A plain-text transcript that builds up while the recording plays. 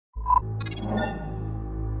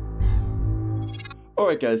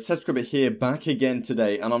Alright guys, Subscriber here, back again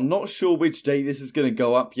today, and I'm not sure which day this is going to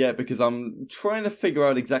go up yet because I'm trying to figure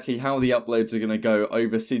out exactly how the uploads are going to go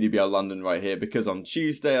over CWL London right here, because on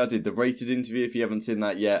Tuesday I did the rated interview. If you haven't seen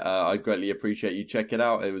that yet, I'd greatly appreciate you check it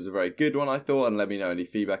out. It was a very good one, I thought, and let me know any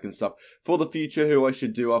feedback and stuff for the future, who I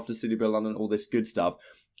should do after CWL London, all this good stuff.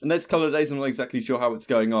 The next couple of days I'm not exactly sure how it's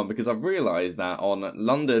going on, because I've realised that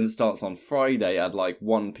London starts on Friday at like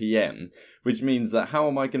 1 PM, which means that how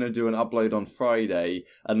am I going to do an upload on Friday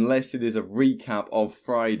unless it is a recap of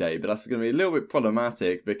Friday? But that's going to be a little bit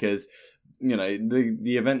problematic because, you know,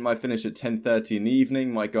 the event might finish at 10:30 in the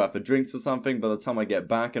evening, might go out for drinks or something. By the time I get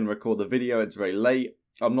back and record the video, it's very late.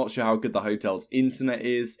 I'm not sure how good the hotel's internet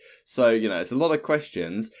is, so, you know, it's a lot of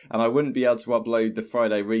questions, and I wouldn't be able to upload the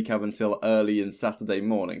Friday recap until early in Saturday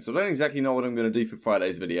morning. So I don't exactly know what I'm going to do for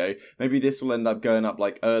Friday's video. Maybe this will end up going up,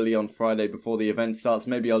 like, early on Friday before the event starts.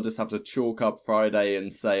 Maybe I'll just have to chalk up Friday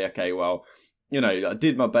and say, okay, well, you know, I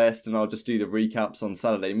did my best and I'll just do the recaps on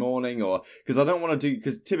Saturday morning, or, because I don't want to do,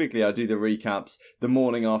 because typically I do the recaps the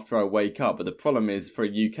morning after I wake up, but the problem is for a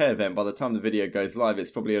UK event, by the time the video goes live, it's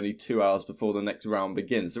probably only 2 hours before the next round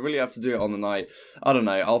begins, so really I have to do it on the night. I don't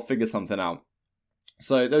know, I'll figure something out.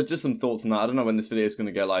 So there's just some thoughts on that. I don't know when this video is going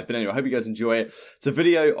to go live, but anyway, I hope you guys enjoy it. It's a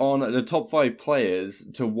video on the top 5 players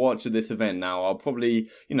to watch at this event. Now, I'll probably,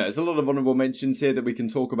 you know, there's a lot of honourable mentions here that we can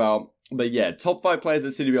talk about. But yeah, top 5 players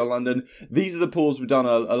at CWL London. These are the pools. We've done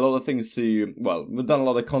a lot of things to, well, we've done a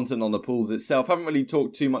lot of content on the pools itself. Haven't really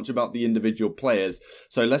talked too much about the individual players.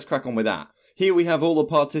 So let's crack on with that. Here we have all the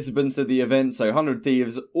participants at the event, so 100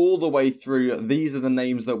 Thieves all the way through. These are the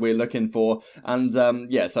names that we're looking for. And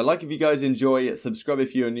yeah, so like if you guys enjoy it, subscribe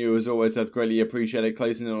if you're new. As always, I'd greatly appreciate it.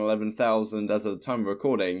 Closing in on 11,000 as of the time of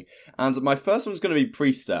recording. And my first one's going to be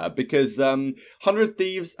Priester, because 100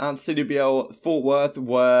 Thieves at CWL Fort Worth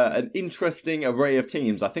were an interesting array of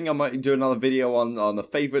teams. I think I might do another video on the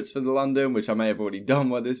favourites for the London, which I may have already done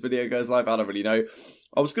when this video goes live. I don't really know.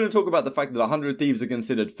 I was going to talk about the fact that 100 Thieves are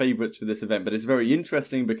considered favourites for this event, but it's very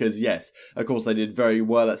interesting because, yes, of course they did very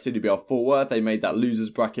well at CWL Fort Worth. They made that losers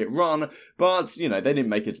bracket run, but, you know, they didn't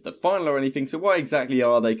make it to the final or anything, so why exactly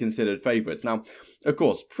are they considered favourites? Now, of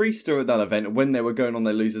course, Priester at that event, when they were going on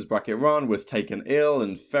their losers bracket run, was taken ill,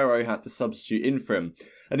 and Ferro had to substitute in for him.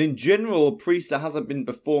 And in general, Priester hasn't been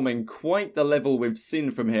performing quite the level we've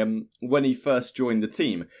seen from him when he first joined the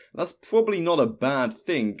team. That's probably not a bad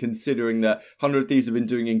thing, considering that 100 Thieves have been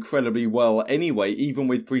doing incredibly well anyway, even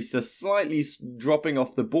with Priester slightly dropping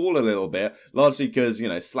off the ball a little bit, largely because, you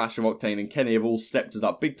know, Slasher, Octane and Kenny have all stepped it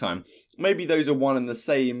up big time. Maybe those are one and the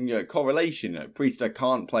same, you know, correlation. You know, Priester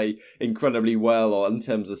can't play incredibly well or in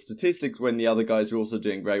terms of statistics when the other guys are also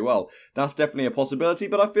doing very well. That's definitely a possibility,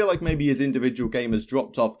 but I feel like maybe his individual game has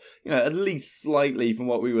dropped off, you know, at least slightly from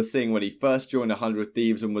what we were seeing when he first joined 100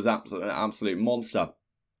 Thieves and was an absolute monster.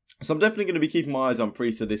 So I'm definitely going to be keeping my eyes on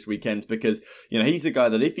Priester this weekend because, you know, he's a guy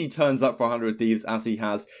that if he turns up for 100 Thieves as he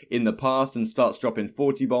has in the past and starts dropping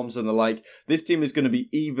 40 bombs and the like, this team is going to be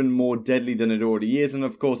even more deadly than it already is. And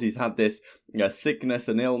of course, he's had this, you know, sickness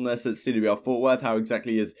and illness at CWL Fort Worth. How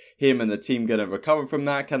exactly is him and the team going to recover from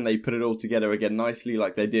that? Can they put it all together again nicely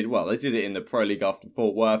like they did? Well, they did it in the Pro League after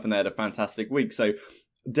Fort Worth and they had a fantastic week. So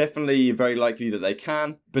definitely very likely that they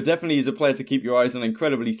can, but definitely he's a player to keep your eyes on,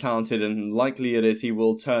 incredibly talented, and likely it is he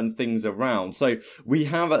will turn things around. So we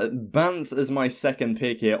have Bance as my second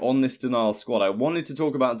pick here on this Denial squad. I wanted to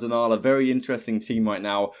talk about Denial, a very interesting team right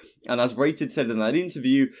now, and as Rated said in that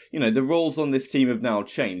interview, you know, the roles on this team have now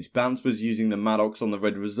changed. Bance was using the Maddox on the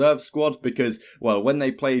Red Reserve squad because, well, when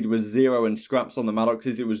they played with Zero and Scraps on the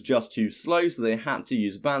Maddoxes, it was just too slow, so they had to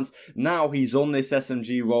use Bance. Now he's on this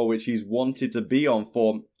SMG role, which he's wanted to be on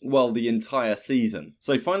for, well, the entire season.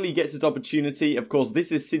 So finally he gets his opportunity. Of course,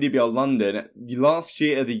 this is CWL London. Last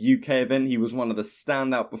year at the UK event, he was one of the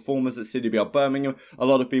standout performers at CWL Birmingham. A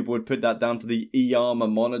lot of people would put that down to the E-Armor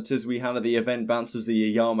monitors we had at the event. Bance was the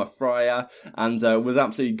E-Armor Fryer and was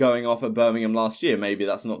absolutely going off at Birmingham last year. Maybe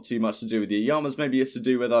that's not too much to do with the E-Armors. Maybe it's to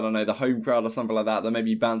do with, I don't know, the home crowd or something like that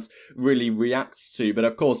maybe Bance really reacts to. But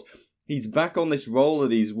of course, he's back on this role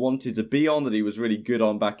that he's wanted to be on, that he was really good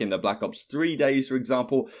on back in the Black Ops 3 days, for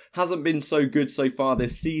example. Hasn't been so good so far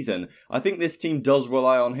this season. I think this team does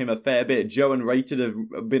rely on him a fair bit. Joe and Rated have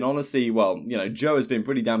been honestly, well, you know, Joe has been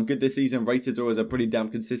pretty damn good this season. Rated's always a pretty damn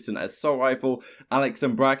consistent assault rifle. Alex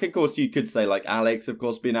and Brack, of course, you could say like Alex, of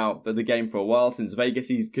course, been out for the game for a while since Vegas.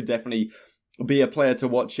 He could definitely be a player to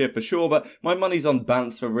watch here for sure, but my money's on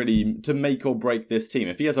Bance for really to make or break this team.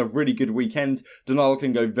 If he has a really good weekend, Donal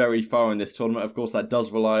can go very far in this tournament. Of course, that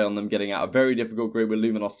does rely on them getting out a very difficult group with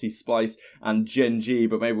Luminosity, Splice, and Gen G,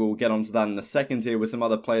 but maybe we'll get onto that in a second here with some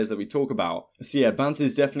other players that we talk about. So yeah, Bance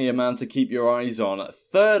is definitely a man to keep your eyes on.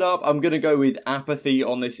 Third up, I'm going to go with Apathy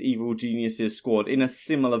on this Evil Geniuses squad in a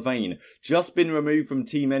similar vein. Just been removed from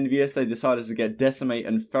Team Envious, they decided to get Decimate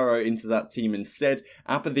and Pharaoh into that team instead.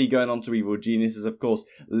 Apathy going on to Evil Geniuses, of course,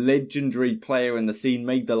 legendary player in the scene,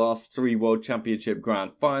 made the last 3 World Championship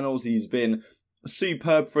Grand Finals. He's been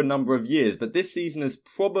superb for a number of years, but this season has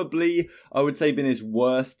probably, I would say, been his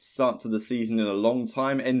worst start to the season in a long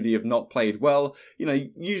time. Envy have not played well. You know,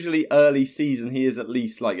 usually early season he is at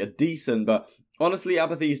least like a decent, but honestly,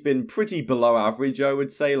 Apathy's been pretty below average, I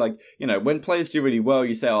would say. Like, you know, when players do really well,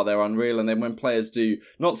 you say, oh, they're unreal. And then when players do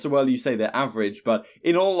not so well, you say they're average. But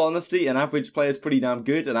in all honesty, an average player is pretty damn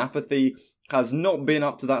good. And Apathy has not been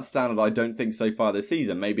up to that standard, I don't think, so far this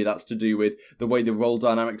season. Maybe that's to do with the way the role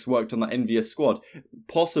dynamics worked on that Envious squad.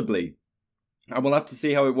 Possibly. And we'll have to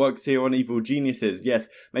see how it works here on Evil Geniuses. Yes,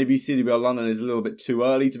 maybe CWL London is a little bit too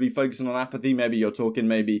early to be focusing on Apathy. Maybe you're talking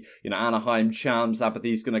you know, Anaheim champs.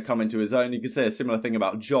 Apathy's going to come into his own. You could say a similar thing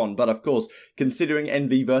about John. But of course, considering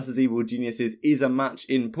Envy versus Evil Geniuses is a match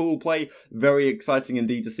in pool play, very exciting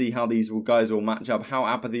indeed to see how these guys will match up, how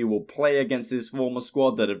Apathy will play against his former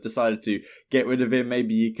squad that have decided to get rid of him.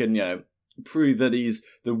 Maybe he can, you know, prove that he's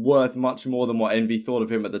worth much more than what Envy thought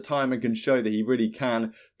of him at the time and can show that he really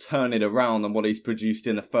can turn it around than what he's produced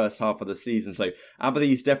in the first half of the season. So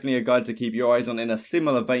Apathy is definitely a guy to keep your eyes on in a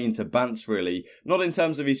similar vein to Bance, really. Not in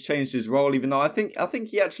terms of he's changed his role, even though I think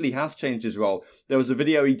he actually has changed his role. There was a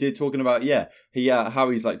video he did talking about, how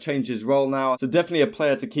he's like changed his role now. So definitely a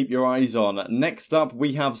player to keep your eyes on. Next up,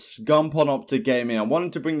 we have Scump on Optic Gaming. I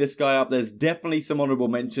wanted to bring this guy up. There's definitely some honourable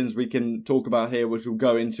mentions we can talk about here, which we'll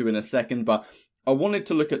go into in a second, but I wanted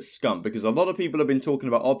to look at Scump because a lot of people have been talking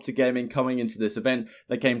about Optic Gaming coming into this event.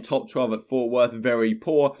 They came top 12 at Fort Worth, very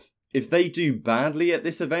poor. If they do badly at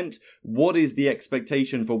this event, what is the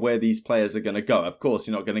expectation for where these players are going to go? Of course,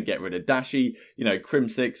 you're not going to get rid of Dashi, you know,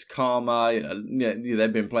 Crimsix, Karma,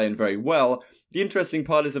 they've been playing very well. The interesting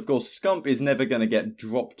part is, of course, Scump is never going to get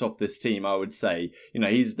dropped off this team, I would say. You know,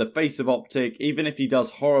 he's the face of Optic. Even if he does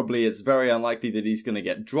horribly, it's very unlikely that he's going to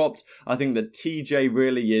get dropped. I think that TJ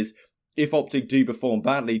really is, if Optic do perform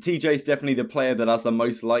badly, TJ's definitely the player that has the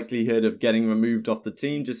most likelihood of getting removed off the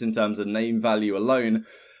team, just in terms of name value alone.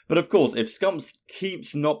 But of course, if Scump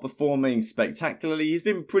keeps not performing spectacularly, he's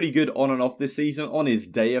been pretty good on and off this season. On his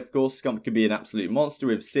day, of course, Scump could be an absolute monster.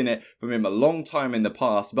 We've seen it from him a long time in the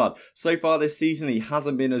past, but so far this season, he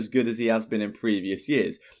hasn't been as good as he has been in previous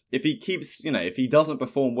years. If he keeps, you know, if he doesn't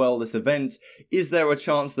perform well this event, is there a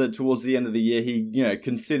chance that towards the end of the year he, you know,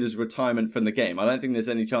 considers retirement from the game? I don't think there's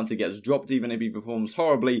any chance he gets dropped even if he performs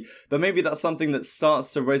horribly, but maybe that's something that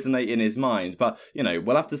starts to resonate in his mind. But, you know,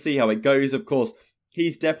 we'll have to see how it goes. Of course,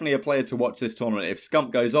 he's definitely a player to watch this tournament. If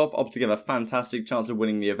Scump goes off, Optic have a fantastic chance of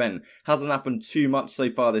winning the event. Hasn't happened too much so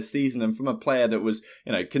far this season, and from a player that was,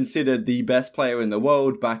 you know, considered the best player in the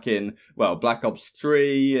world back in, well, Black Ops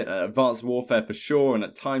 3, Advanced Warfare for sure, and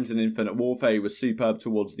at times in Infinite Warfare he was superb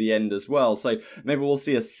towards the end as well. So maybe we'll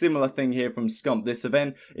see a similar thing here from Scump this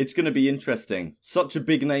event. It's going to be interesting. Such a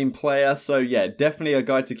big name player, so yeah, definitely a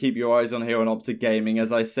guy to keep your eyes on here on Optic Gaming.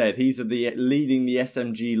 As I said, he's leading the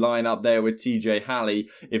SMG lineup there with TJ Halley.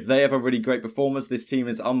 If they have a really great performance, this team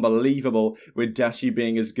is unbelievable, with Dashi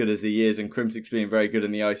being as good as he is and Crimsix being very good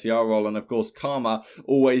in the ICR role, and of course Karma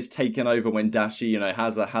always taken over when Dashi, you know,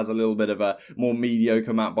 has a little bit of a more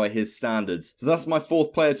mediocre map by his standards. So that's my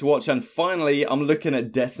fourth player to watch, and finally I'm looking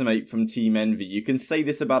at Decimate from Team Envy. You can say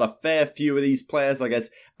this about a fair few of these players. I guess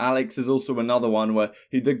Alex is also another one where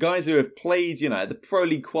the guys who have played, you know, at the Pro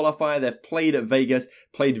League qualifier, they've played at Vegas,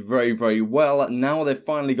 played very, very well. Now they've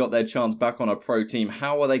finally got their chance back on a pro team.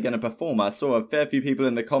 How are they going to perform? I saw a fair few people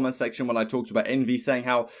in the comment section when I talked about Envy saying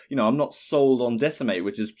how, you know, I'm not sold on Decimate,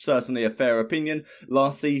 which is certainly a fair opinion.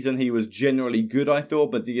 Last season he was generally good, I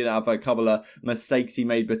thought, but did have a couple of mistakes he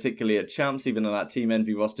made, particularly at Champs, even though that Team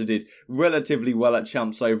Envy roster did relatively well at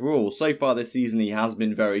Champs overall. So far this season he has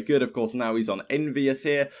been very good. Of course, now he's on Envious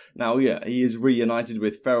here. Now, yeah, he is reunited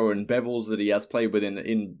with Ferro and Bevels that he has played with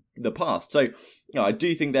in the past. So, you know, I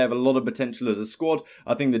do think they have a lot of potential as a squad.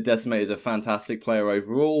 I think that Decimate is a fantastic player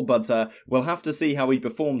overall, but we'll have to see how he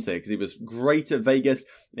performs here, because he was great at Vegas.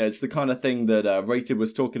 You know, it's the kind of thing that Rated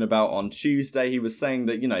was talking about on Tuesday. He was saying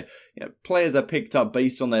that, you know, players are picked up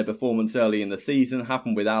based on their performance early in the season.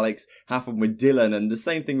 Happened with Alex, happened with Dylan, and the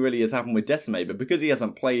same thing really has happened with Decimate. But because he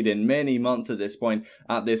hasn't played in many months at this point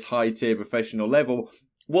at this high-tier professional level,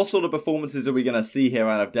 what sort of performances are we going to see here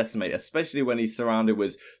out of Decimate, especially when he's surrounded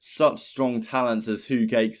with such strong talents as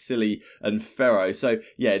Hugake, Silly, and Pharaoh. So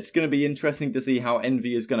yeah, it's going to be interesting to see how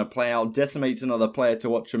Envy is going to play out. Decimate's another player to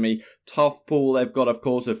watch for me. Tough pool they've got, of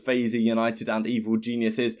course, of FaZe United and Evil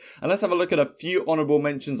Geniuses. And let's have a look at a few honourable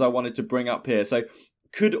mentions I wanted to bring up here. So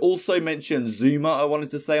could also mention Zuma, I wanted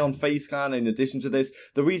to say, on FaZe Clan in addition to this.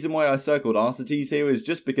 The reason why I circled Arcetes here is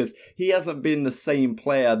just because he hasn't been the same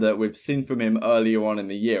player that we've seen from him earlier on in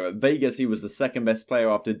the year. At Vegas, he was the second best player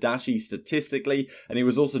after Dashi statistically, and he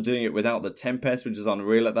was also doing it without the Tempest, which is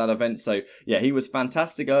unreal at that event. So yeah, he was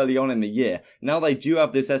fantastic early on in the year. Now they do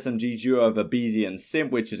have this SMG duo of Abizi and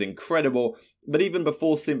Simp, which is incredible. But even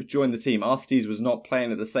before Simp joined the team, Arcetes was not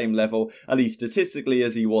playing at the same level, at least statistically,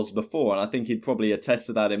 as he was before, and I think he'd probably attest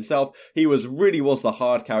to that himself. He really was the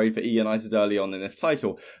hard carry for E United early on in this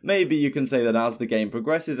title. Maybe you can say that as the game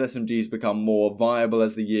progresses, SMGs become more viable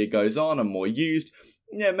as the year goes on and more used.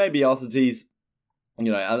 Yeah, maybe Arcetes,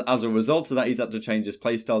 you know, as a result of that, he's had to change his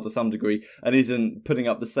playstyle to some degree and isn't putting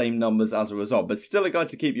up the same numbers as a result. But still a guy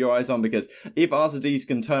to keep your eyes on, because if Arcetes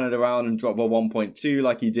can turn it around and drop a 1.2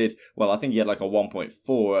 like he did, well, I think he had like a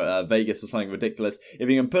 1.4 at Vegas or something ridiculous. If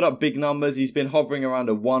he can put up big numbers, he's been hovering around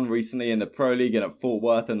a 1 recently in the Pro League and at Fort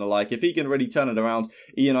Worth and the like. If he can really turn it around,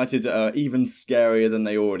 E United are even scarier than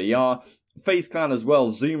they already are. FaZe Clan as well,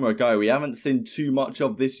 Zuma, a guy we haven't seen too much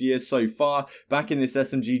of this year so far. Back in this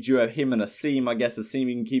SMG duo, him and Asim, I guess Asim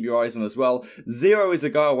you can keep your eyes on as well. Zero is a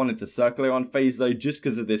guy I wanted to circle here on FaZe though, just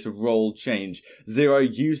because of this role change. Zero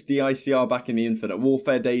used the ICR back in the Infinite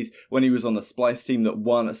Warfare days when he was on the Splice team that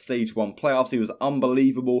won Stage 1 playoffs. He was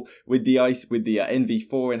unbelievable with the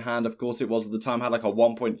NV4 in hand, of course it was at the time, had like a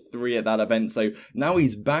 1.3 at that event. So now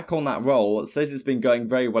he's back on that role. It says it's been going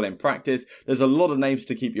very well in practice. There's a lot of names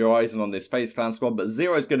to keep your eyes on this FaZe Clan squad, but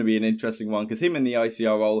Zero is going to be an interesting one because him in the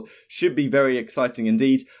ICR role should be very exciting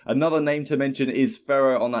indeed. Another name to mention is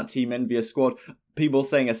Pharaoh on that Team Envious squad. People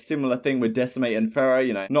saying a similar thing with Decimate and Pharaoh,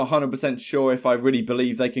 you know, not 100% sure if I really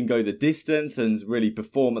believe they can go the distance and really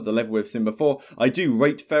perform at the level we've seen before. I do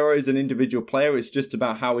rate Pharaoh as an individual player, it's just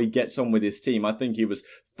about how he gets on with his team. I think he was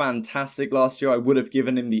fantastic last year. I would have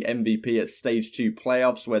given him the MVP at Stage 2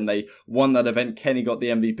 playoffs when they won that event. Kenny got the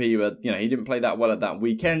MVP, but, you know, he didn't play that well at that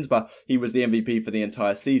weekend, but he was the MVP for the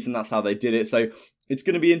entire season. That's how they did it. So it's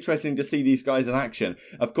going to be interesting to see these guys in action.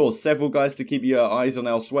 Of course, several guys to keep your eyes on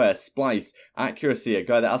elsewhere. Splice, Accuracy, a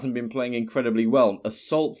guy that hasn't been playing incredibly well.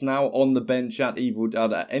 Assault's now on the bench at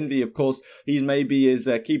Envy, of course. He maybe is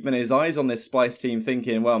keeping his eyes on this Splice team,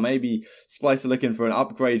 thinking, well, maybe Splice are looking for an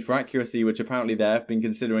upgrade for Accuracy, which apparently they have been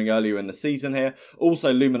considering earlier in the season here.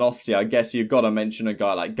 Also, Luminosity, I guess you've got to mention a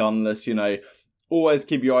guy like Gunless, you know. Always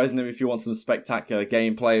keep your eyes on him if you want some spectacular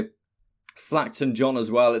gameplay. Slackton John as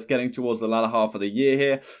well. It's getting towards the latter half of the year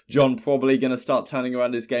here. John probably going to start turning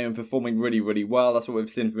around his game and performing really, really well. That's what we've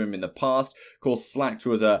seen from him in the past. Of course, Slacked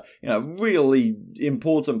was a really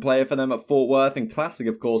important player for them at Fort Worth, and Classic,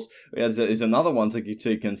 of course, is another one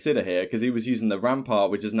to consider here because he was using the Rampart,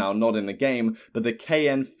 which is now not in the game, but the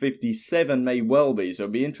KN57 may well be. So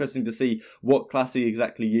it'll be interesting to see what Classic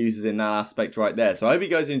exactly uses in that aspect right there. So I hope you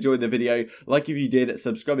guys enjoyed the video. Like if you did,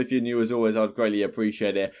 subscribe if you're new as always. I'd greatly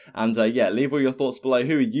appreciate it. And yeah, leave all your thoughts below.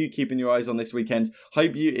 Who are you keeping your eyes on this weekend?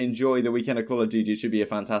 Hope you enjoy the weekend of Call of Duty. It should be a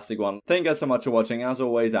fantastic one. Thank you guys so much for watching as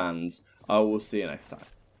always, and I will see you next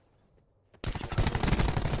time.